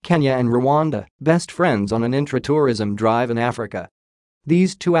Kenya and Rwanda, best friends on an intra-tourism drive in Africa.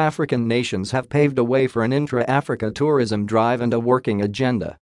 These two African nations have paved a way for an intra-Africa tourism drive and a working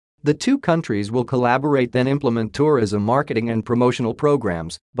agenda. The two countries will collaborate then implement tourism marketing and promotional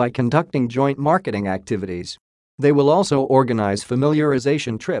programs by conducting joint marketing activities. They will also organize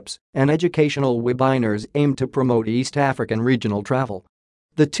familiarization trips and educational webinars aimed to promote East African regional travel.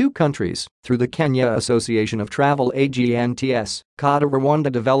 The two countries, through the Kenya Association of Travel AGNTS, KADA Rwanda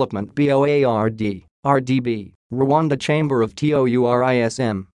Development BOARD, RDB, Rwanda Chamber of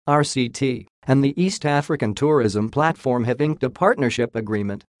Tourism, RCT, and the East African Tourism Platform have inked a partnership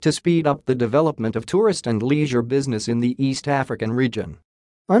agreement to speed up the development of tourist and leisure business in the East African region.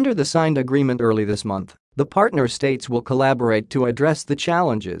 Under the signed agreement early this month, the partner states will collaborate to address the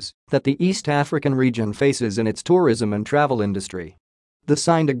challenges that the East African region faces in its tourism and travel industry. The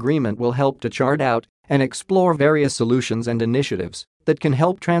signed agreement will help to chart out and explore various solutions and initiatives that can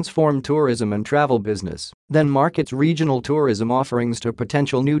help transform tourism and travel business, then markets regional tourism offerings to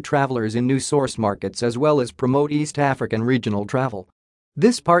potential new travelers in new source markets as well as promote East African regional travel.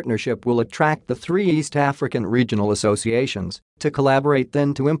 This partnership will attract the three East African regional associations to collaborate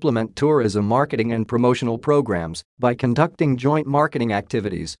then to implement tourism marketing and promotional programs by conducting joint marketing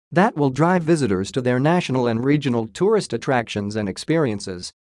activities that will drive visitors to their national and regional tourist attractions and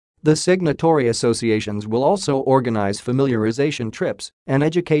experiences. The signatory associations will also organize familiarization trips and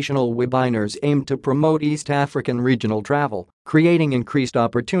educational webinars aimed to promote East African regional travel, creating increased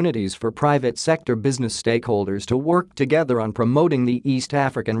opportunities for private sector business stakeholders to work together on promoting the East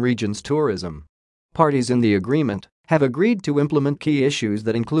African region's tourism. Parties in the agreement have agreed to implement key issues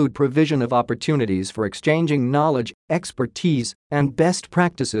that include provision of opportunities for exchanging knowledge, expertise, and best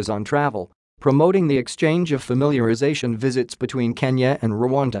practices on travel, promoting the exchange of familiarization visits between Kenya and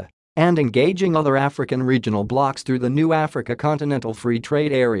Rwanda, and engaging other African regional blocs through the new Africa Continental Free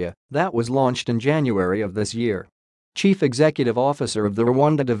Trade Area that was launched in January of this year. Chief Executive Officer of the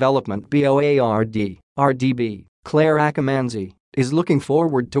Rwanda Development BOARD, RDB, Claire Akamanzi, is looking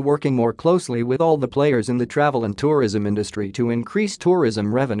forward to working more closely with all the players in the travel and tourism industry to increase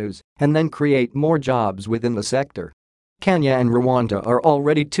tourism revenues and then create more jobs within the sector. Kenya and Rwanda are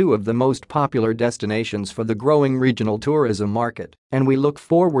already two of the most popular destinations for the growing regional tourism market, and we look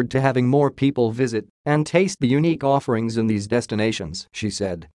forward to having more people visit and taste the unique offerings in these destinations, she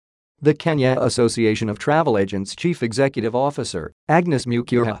said. The Kenya Association of Travel Agents Chief Executive Officer, Agnes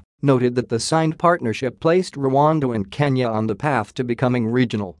Mukura, noted that the signed partnership placed Rwanda and Kenya on the path to becoming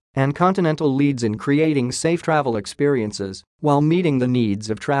regional and continental leads in creating safe travel experiences while meeting the needs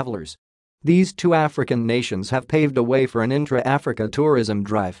of travelers. These two African nations have paved a way for an intra-Africa tourism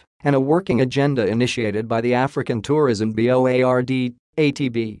drive and a working agenda initiated by the African Tourism BOARD,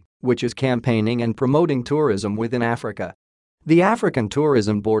 ATB, which is campaigning and promoting tourism within Africa. The African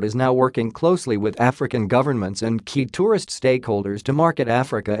Tourism Board is now working closely with African governments and key tourist stakeholders to market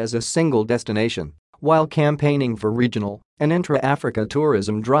Africa as a single destination, while campaigning for regional and intra-Africa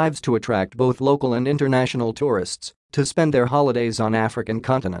tourism drives to attract both local and international tourists to spend their holidays on African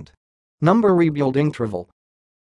continent. Number rebuilding travel.